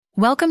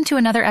Welcome to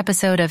another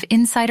episode of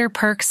Insider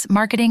Perks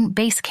Marketing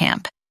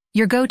Basecamp,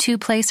 your go-to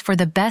place for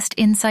the best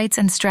insights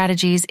and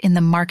strategies in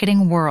the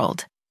marketing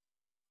world.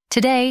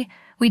 Today,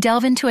 we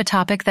delve into a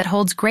topic that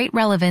holds great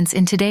relevance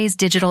in today's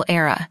digital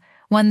era,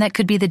 one that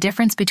could be the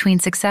difference between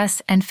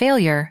success and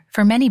failure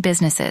for many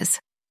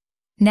businesses.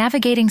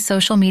 Navigating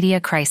social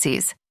media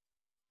crises.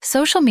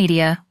 Social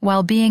media,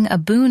 while being a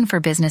boon for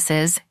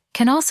businesses,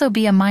 can also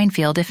be a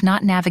minefield if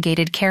not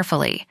navigated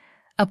carefully.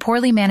 A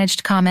poorly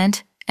managed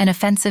comment, an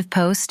offensive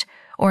post,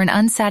 or an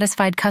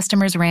unsatisfied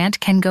customer's rant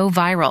can go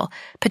viral,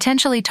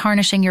 potentially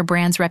tarnishing your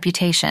brand's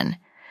reputation.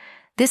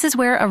 This is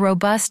where a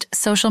robust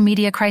social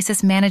media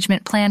crisis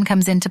management plan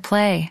comes into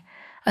play.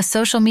 A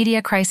social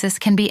media crisis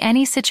can be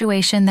any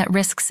situation that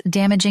risks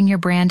damaging your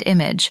brand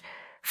image,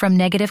 from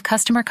negative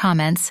customer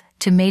comments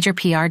to major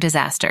PR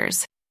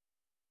disasters.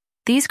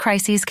 These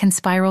crises can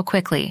spiral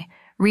quickly,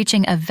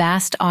 reaching a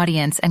vast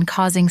audience and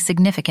causing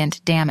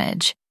significant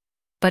damage.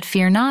 But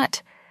fear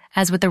not.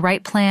 As with the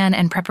right plan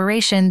and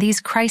preparation, these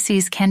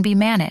crises can be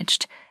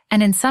managed,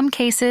 and in some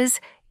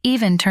cases,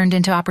 even turned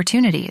into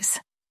opportunities.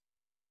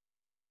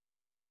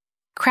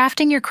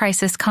 Crafting your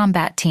crisis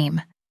combat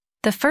team.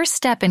 The first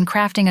step in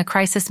crafting a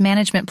crisis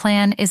management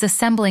plan is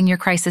assembling your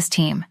crisis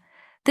team.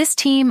 This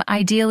team,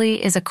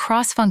 ideally, is a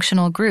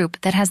cross-functional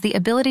group that has the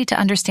ability to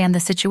understand the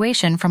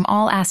situation from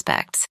all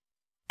aspects.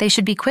 They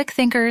should be quick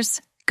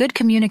thinkers, good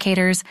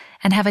communicators,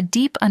 and have a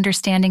deep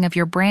understanding of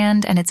your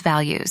brand and its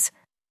values.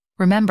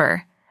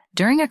 Remember,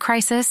 during a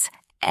crisis,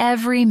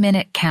 every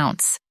minute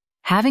counts.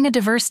 Having a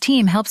diverse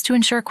team helps to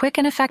ensure quick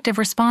and effective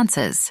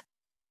responses.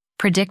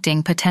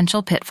 Predicting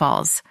potential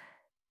pitfalls.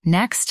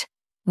 Next,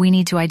 we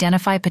need to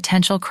identify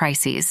potential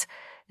crises.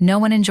 No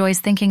one enjoys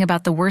thinking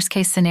about the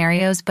worst-case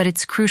scenarios, but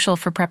it's crucial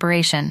for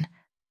preparation.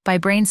 By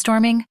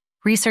brainstorming,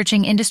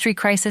 researching industry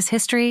crisis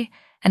history,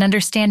 and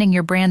understanding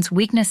your brand's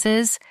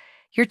weaknesses,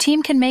 your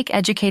team can make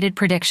educated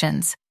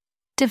predictions.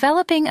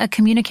 Developing a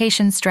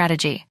communication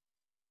strategy.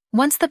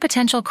 Once the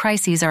potential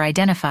crises are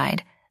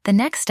identified, the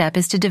next step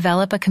is to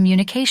develop a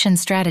communication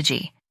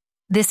strategy.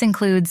 This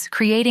includes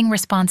creating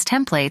response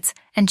templates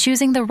and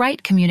choosing the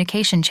right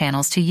communication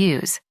channels to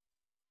use.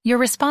 Your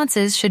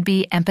responses should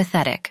be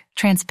empathetic,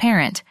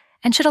 transparent,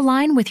 and should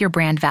align with your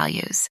brand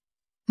values.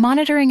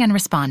 Monitoring and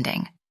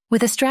responding.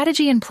 With a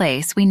strategy in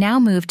place, we now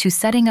move to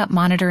setting up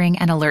monitoring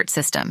and alert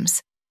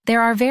systems.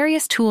 There are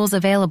various tools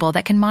available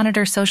that can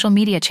monitor social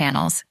media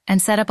channels and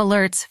set up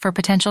alerts for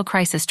potential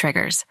crisis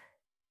triggers.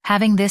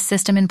 Having this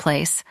system in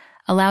place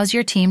allows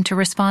your team to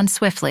respond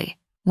swiftly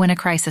when a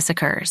crisis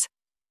occurs.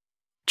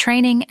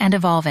 Training and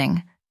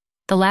evolving.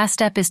 The last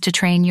step is to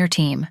train your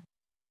team.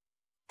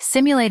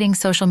 Simulating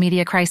social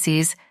media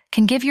crises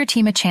can give your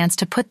team a chance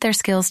to put their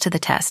skills to the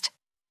test.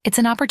 It's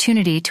an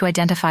opportunity to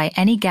identify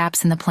any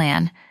gaps in the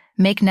plan,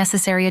 make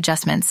necessary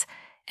adjustments,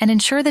 and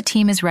ensure the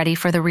team is ready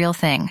for the real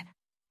thing.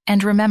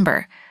 And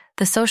remember,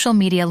 the social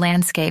media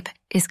landscape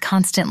is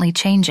constantly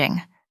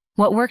changing.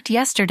 What worked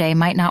yesterday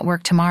might not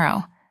work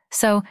tomorrow.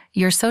 So,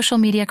 your social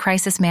media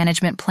crisis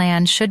management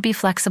plan should be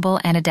flexible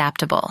and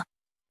adaptable.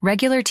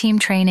 Regular team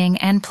training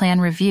and plan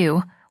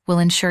review will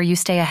ensure you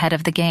stay ahead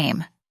of the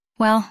game.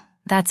 Well,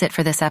 that's it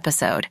for this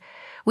episode.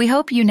 We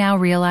hope you now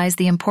realize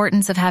the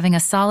importance of having a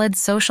solid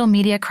social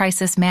media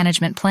crisis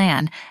management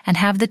plan and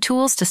have the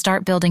tools to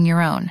start building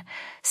your own.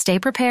 Stay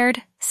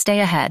prepared, stay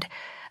ahead.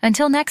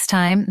 Until next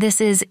time, this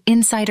is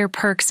Insider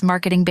Perks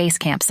Marketing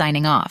Basecamp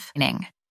signing off.